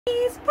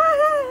Pisces,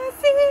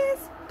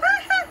 Pisces.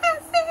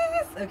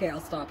 Okay,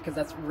 I'll stop because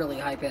that's really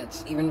high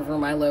pitched, even for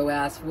my low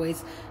ass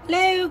voice.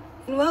 Hello,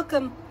 and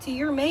welcome to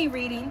your May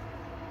reading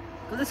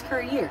of this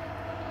current year.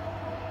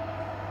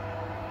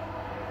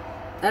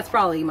 That's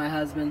probably my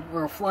husband,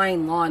 or a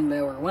flying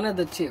lawnmower, one of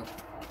the two.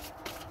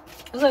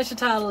 That's what I should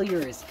title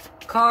yours.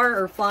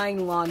 Car or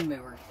flying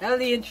lawnmower. That would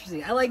be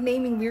interesting. I like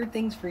naming weird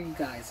things for you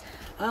guys.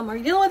 Are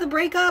you dealing with a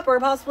breakup or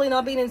possibly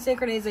not being in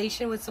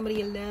synchronization with somebody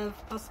you love?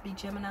 Possibly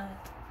Gemini.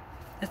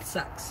 That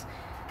sucks.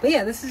 But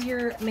yeah, this is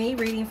your May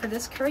reading for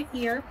this current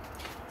year.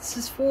 This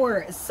is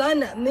for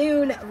Sun,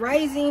 Moon,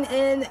 Rising,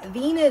 and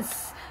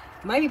Venus.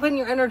 You might be putting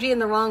your energy in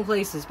the wrong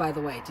places, by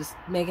the way. Just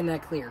making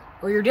that clear.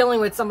 Or you're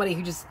dealing with somebody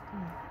who just...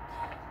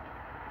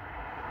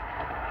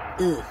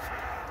 Ugh.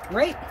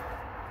 Right?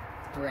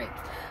 Right.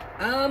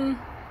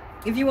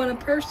 If you want a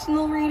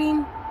personal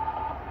reading,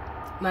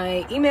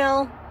 my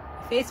email,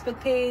 Facebook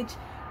page,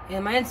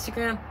 and my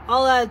Instagram,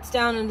 all that's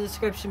down in the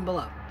description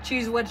below.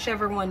 Choose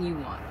whichever one you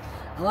want.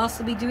 I'll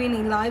also be doing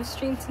a live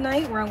stream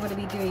tonight where I'm going to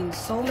be doing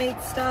soulmate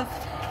stuff,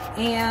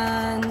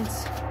 and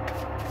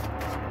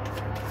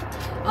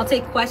I'll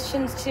take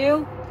questions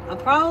too. I'll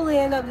probably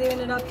end up doing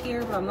it up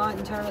here, but I'm not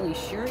entirely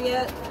sure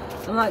yet.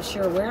 I'm not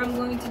sure where I'm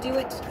going to do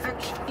it,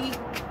 actually.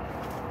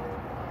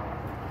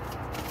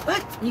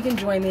 But you can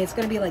join me. It's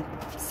going to be like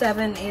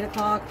 7, 8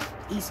 o'clock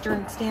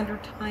Eastern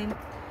Standard Time.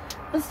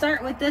 Let's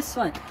start with this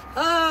one.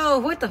 Oh,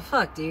 what the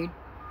fuck, dude?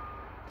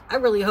 I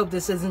really hope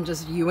this isn't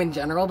just you in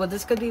general, but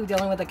this could be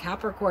dealing with a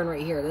Capricorn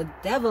right here. The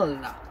Devil.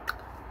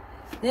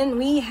 Then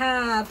we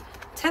have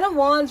 10 of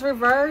Wands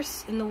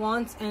reverse in the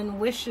Wants and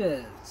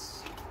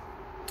Wishes.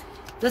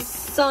 The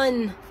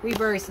Sun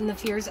reverse in the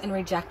Fears and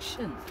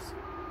Rejections.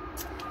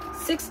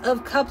 6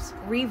 of Cups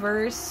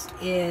reverse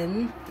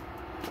in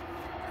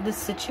the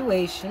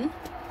Situation.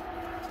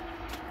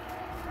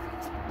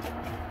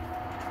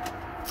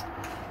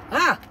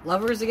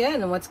 Lovers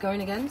again, and what's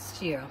going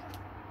against you.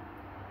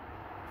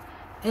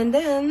 And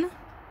then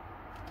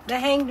the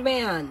Hanged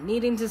Man,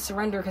 needing to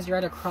surrender because you're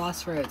at a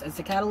crossroads. As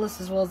the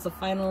catalyst as well as the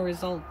final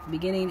result,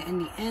 beginning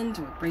and the end,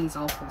 which brings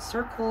all full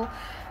circle.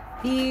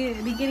 The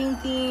beginning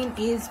theme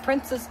is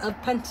Princess of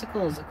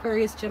Pentacles,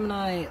 Aquarius,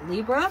 Gemini,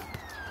 Libra.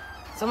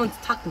 Someone's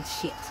talking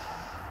shit.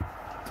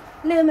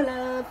 No, my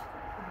love.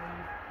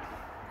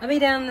 I'll be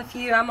down in a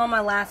few. I'm on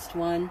my last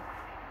one.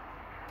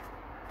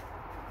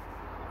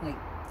 Like,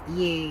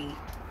 yay.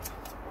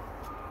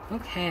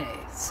 Okay,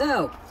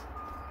 so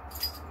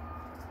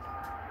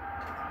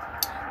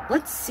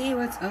let's see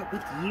what's up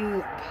with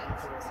you.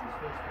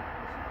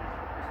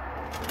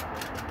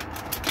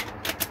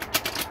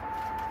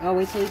 Oh,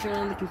 wait till you turn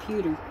on the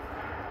computer.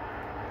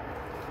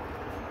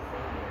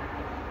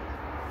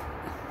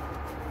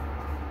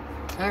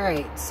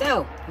 Alright,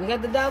 so we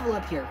got the Devil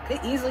up here.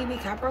 Could easily be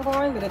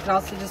Capricorn, but it could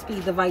also just be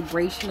the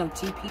vibration of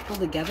two people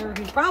together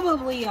who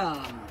probably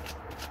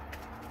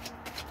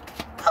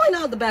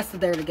not the best that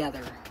they're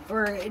together.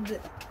 Or it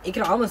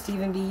could almost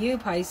even be you,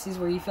 Pisces,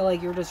 where you feel like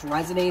you're just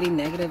resonating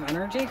negative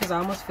energy, because I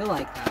almost feel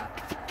like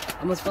that.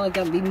 I almost feel like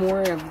that would be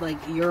more of like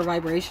your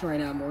vibration right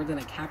now, more than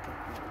a Capricorn.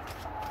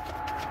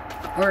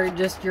 Or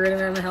just you're in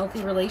an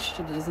unhealthy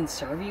relationship that doesn't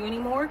serve you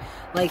anymore.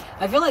 Like,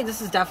 I feel like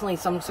this is definitely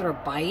some sort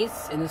of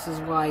bias, and this is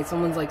why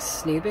someone's like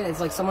snooping.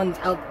 It's like someone's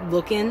out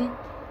looking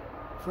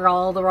for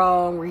all the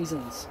wrong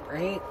reasons,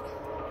 right?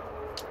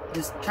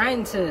 Just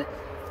trying to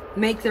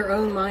make their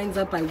own minds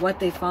up by what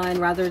they find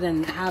rather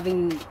than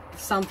having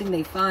something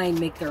they find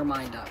make their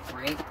mind up,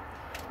 right?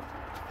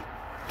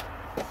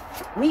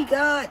 We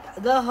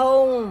got the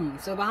Home.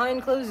 So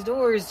behind closed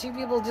doors, two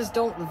people just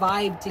don't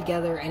vibe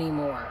together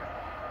anymore.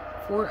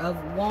 4 of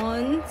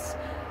Wands.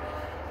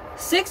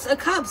 6 of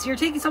Cups. You're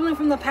taking something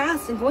from the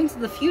past and going to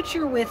the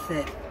future with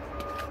it.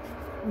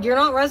 You're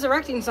not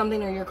resurrecting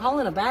something, or you're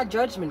calling a bad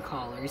judgment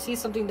call, or you see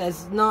something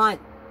that's not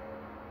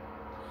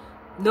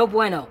no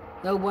bueno.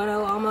 No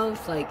bueno,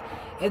 almost. Like,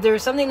 if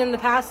there's something in the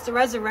past to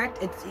resurrect,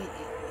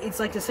 it's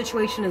like the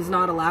situation is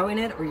not allowing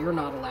it, or you're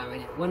not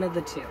allowing it. One of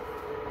the two.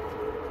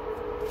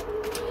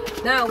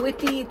 Now, with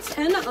the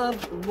 10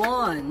 of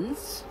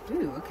Wands,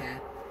 ooh, okay.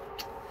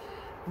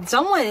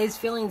 Someone is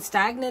feeling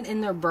stagnant in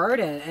their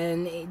burden,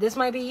 and this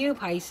might be you,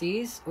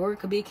 Pisces, or it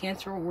could be a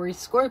Cancer or a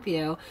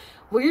Scorpio,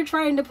 where you're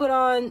trying to put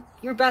on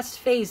your best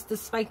face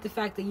despite the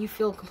fact that you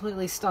feel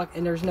completely stuck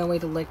and there's no way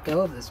to let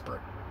go of this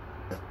burden,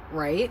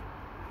 right?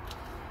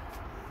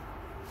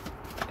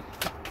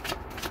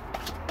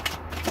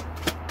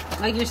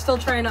 Like, you're still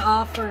trying to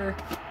offer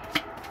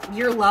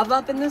your love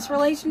up in this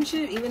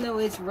relationship, even though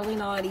it's really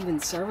not even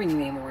serving you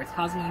anymore. It's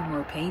causing you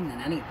more pain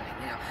than anything,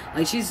 you know?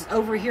 Like, she's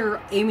over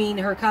here aiming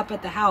her cup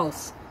at the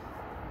house.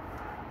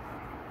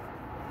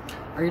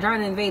 Or you're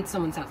trying to invade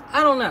someone's house.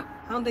 I don't know.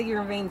 I don't think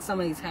you're invading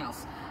somebody's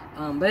house.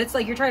 But it's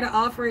like you're trying to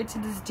offer it to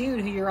this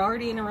dude who you're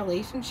already in a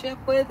relationship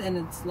with, and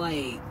it's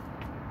like...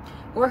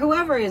 Or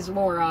whoever is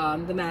more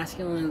the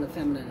masculine and the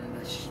feminine in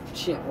this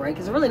shit, right?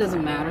 Because it really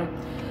doesn't matter.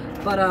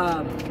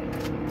 But,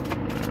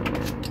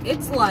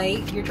 it's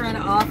like you're trying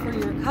to offer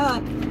your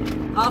cup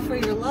offer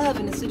your love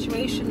in a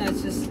situation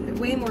that's just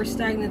way more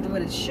stagnant than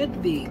what it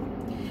should be.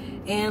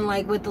 And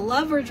like with the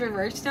Lovers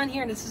reversed down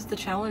here, this is the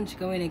challenge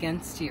going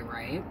against you,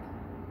 right?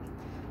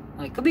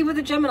 Like, could be with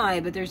a Gemini,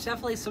 but there's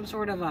definitely some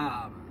sort of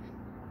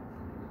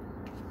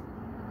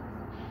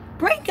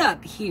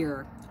breakup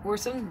here, or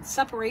some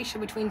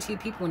separation between two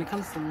people when it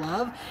comes to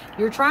love.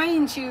 You're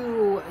trying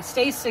to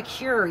stay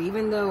secure,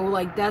 even though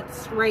like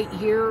that's right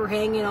here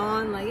hanging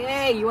on. Like,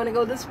 hey, you want to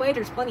go this way?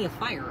 There's plenty of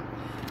fire,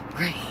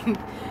 right?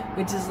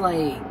 Which is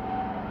like,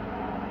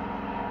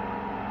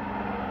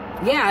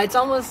 yeah, it's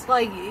almost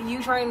like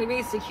you trying to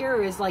be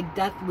secure is like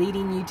death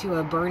leading you to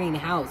a burning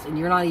house, and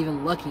you're not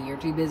even looking. You're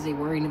too busy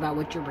worrying about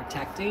what you're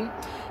protecting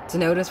to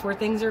notice where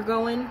things are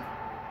going.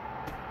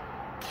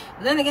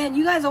 But then again,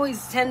 you guys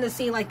always tend to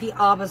see like the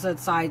opposite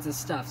sides of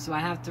stuff, so I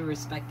have to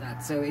respect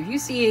that. So if you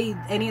see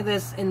any of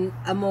this in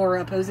a more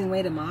opposing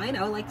way to mine,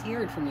 I would like to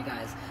hear it from you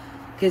guys.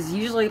 Because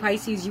usually,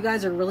 Pisces, you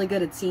guys are really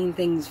good at seeing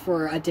things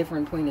for a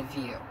different point of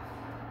view,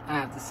 I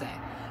have to say.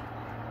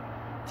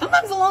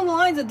 Sometimes along the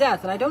lines of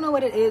death, and I don't know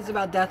what it is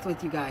about death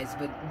with you guys,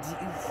 but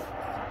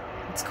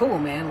it's cool,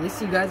 man. At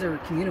least you guys are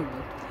communable.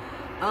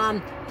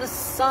 The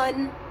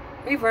Sun,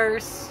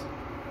 reverse.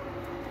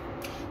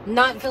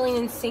 Not feeling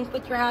in sync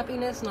with your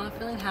happiness, not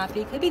feeling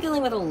happy. Could be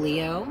dealing with a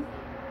Leo,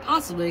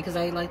 possibly, because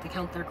I like to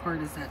count their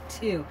card as that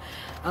too.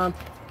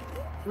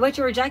 What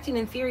you're rejecting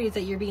in theory is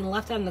that you're being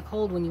left out in the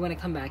cold when you want to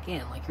come back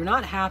in. Like, you're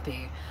not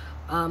happy.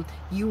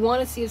 You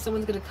want to see if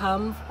someone's going to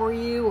come for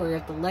you, or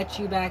have to let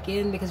you back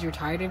in because you're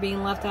tired of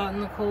being left out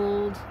in the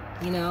cold.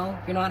 You know,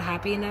 you're not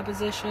happy in that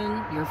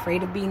position. You're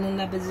afraid of being in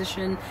that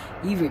position.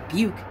 You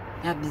rebuke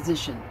that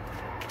position.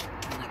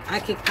 Like,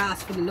 I could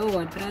ask for the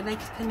Lord, but I'd like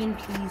to come in,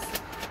 please.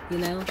 You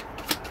know?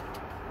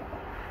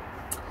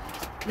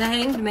 The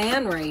Hanged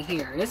Man right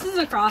here. This is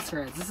a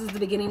crossroads. This is the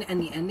beginning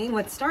and the ending.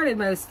 What started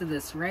most of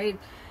this, right?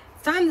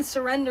 It's time to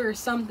surrender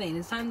something.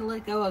 It's time to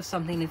let go of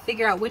something and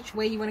figure out which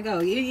way you want to go.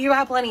 You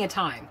have plenty of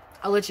time.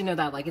 I'll let you know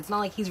that. Like, it's not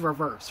like he's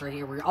reversed right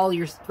here where all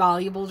your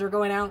valuables are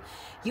going out.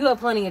 You have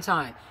plenty of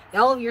time.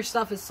 All of your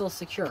stuff is still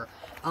secure.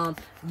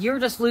 You're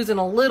just losing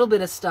a little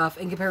bit of stuff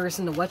in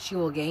comparison to what you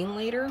will gain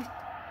later.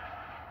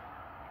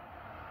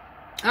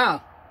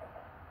 Oh.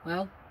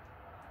 Well.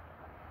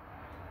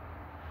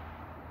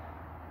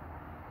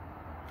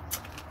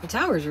 The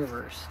Tower's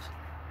reversed.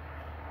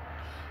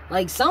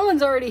 Like,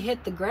 someone's already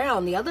hit the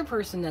ground. The other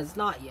person has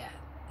not yet.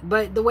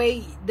 But the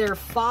way they're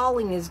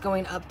falling is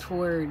going up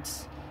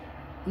towards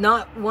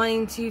not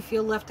wanting to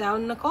feel left out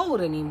in the cold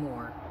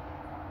anymore.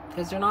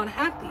 Because they're not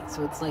happy.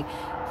 So it's like,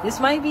 this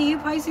might be you,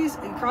 Pisces.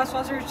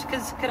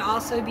 Crosswatchers could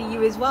also be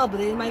you as well.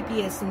 But it might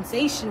be a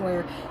sensation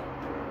where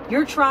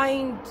you're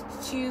trying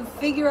to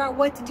figure out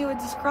what to do at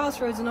this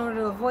crossroads in order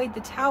to avoid the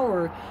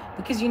Tower.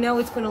 Because you know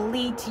it's going to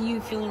lead to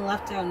you feeling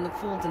left out in the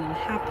cold and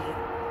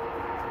unhappy.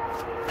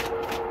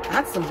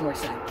 That's some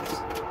horse apples.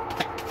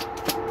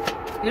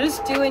 You're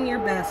just doing your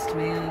best,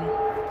 man.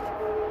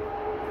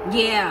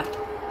 Yeah.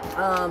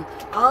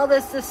 All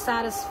this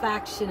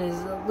dissatisfaction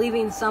is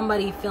leaving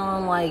somebody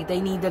feeling like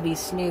they need to be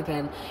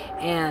snooping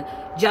and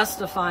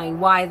justifying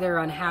why they're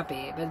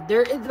unhappy. But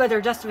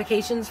their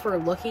justifications for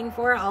looking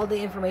for it, all the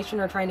information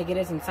they're trying to get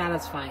isn't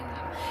satisfying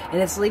them.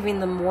 And it's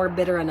leaving them more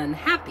bitter and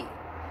unhappy.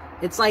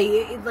 It's like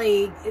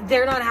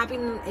they're not happy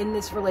in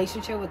this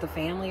relationship with the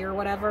family or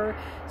whatever.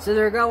 So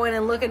they're going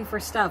and looking for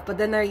stuff. But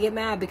then they get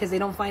mad because they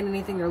don't find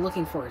anything they're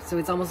looking for. So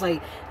it's almost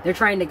like they're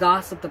trying to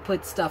gossip to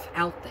put stuff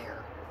out there.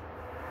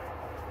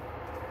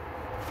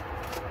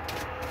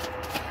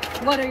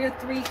 What are your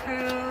 3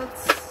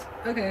 cards?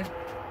 Okay.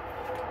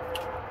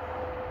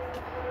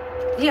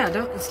 Yeah,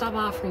 don't stop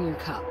offering your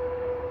cup.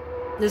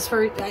 This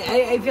hurt.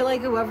 I feel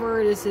like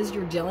whoever this is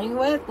you're dealing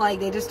with, like,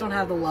 they just don't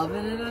have the love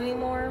in it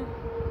anymore.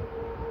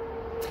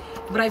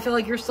 But I feel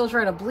like you're still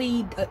trying to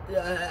bleed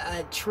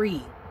a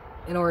tree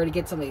in order to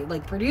get something.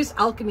 Like, produce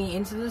alchemy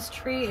into this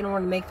tree in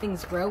order to make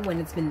things grow when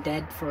it's been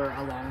dead for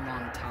a long,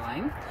 long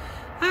time.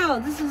 Wow,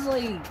 this is,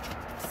 like,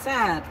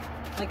 sad.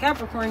 Like,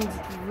 Capricorn's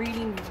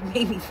reading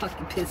made me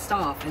fucking pissed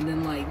off. And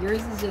then, like,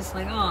 yours is just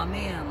like, oh,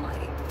 man,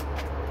 like...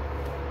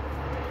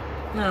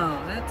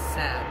 No, that's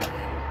sad,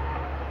 man.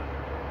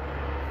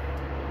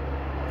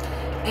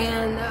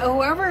 And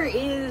whoever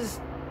is,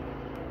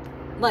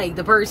 like,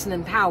 the person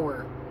in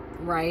power...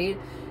 right?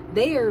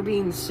 They are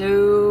being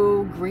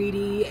so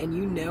greedy, and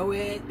you know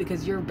it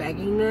because you're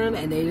begging them,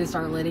 and they just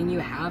aren't letting you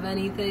have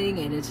anything.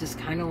 And it's just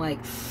kind of like,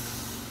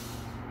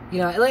 you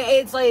know, like,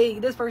 it's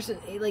like this person,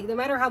 like, no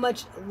matter how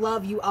much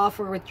love you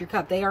offer with your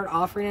cup, they aren't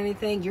offering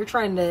anything. You're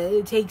trying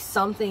to take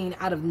something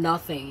out of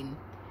nothing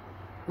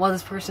while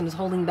this person is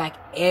holding back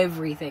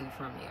everything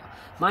from you.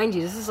 Mind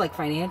you, this is like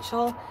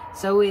financial.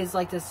 So is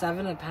like the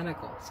 7 of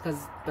Pentacles, because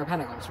they're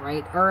pentacles,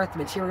 right? Earth,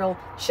 material,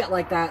 shit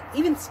like that.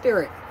 Even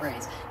spirit,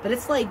 right? But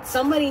it's like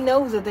somebody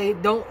knows that they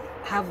don't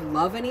have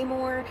love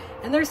anymore,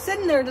 and they're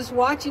sitting there just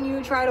watching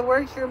you try to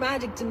work your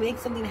magic to make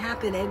something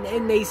happen,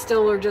 and they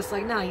still are just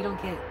like, no, you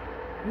don't get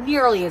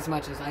nearly as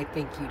much as I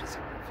think you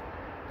deserve.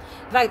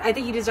 In fact, I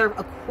think you deserve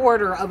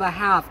 1/4 of a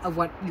half of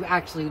what you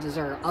actually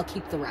deserve. I'll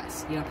keep the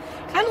rest, you know?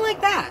 Kind of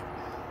like that.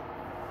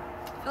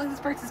 I feel like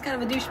this person's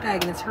kind of a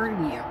douchebag and it's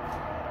hurting you.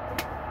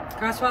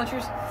 Cross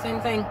watchers,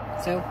 same thing.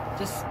 So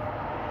just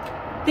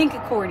think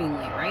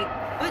accordingly, right?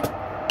 But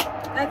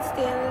that's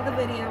the end of the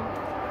video.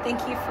 Thank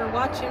you for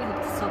watching.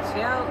 Hope this helps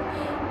you out.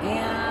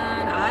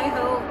 And I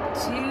hope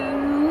to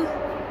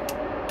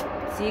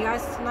see you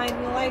guys tonight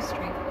in the live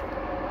stream.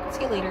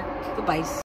 See you later. Goodbye.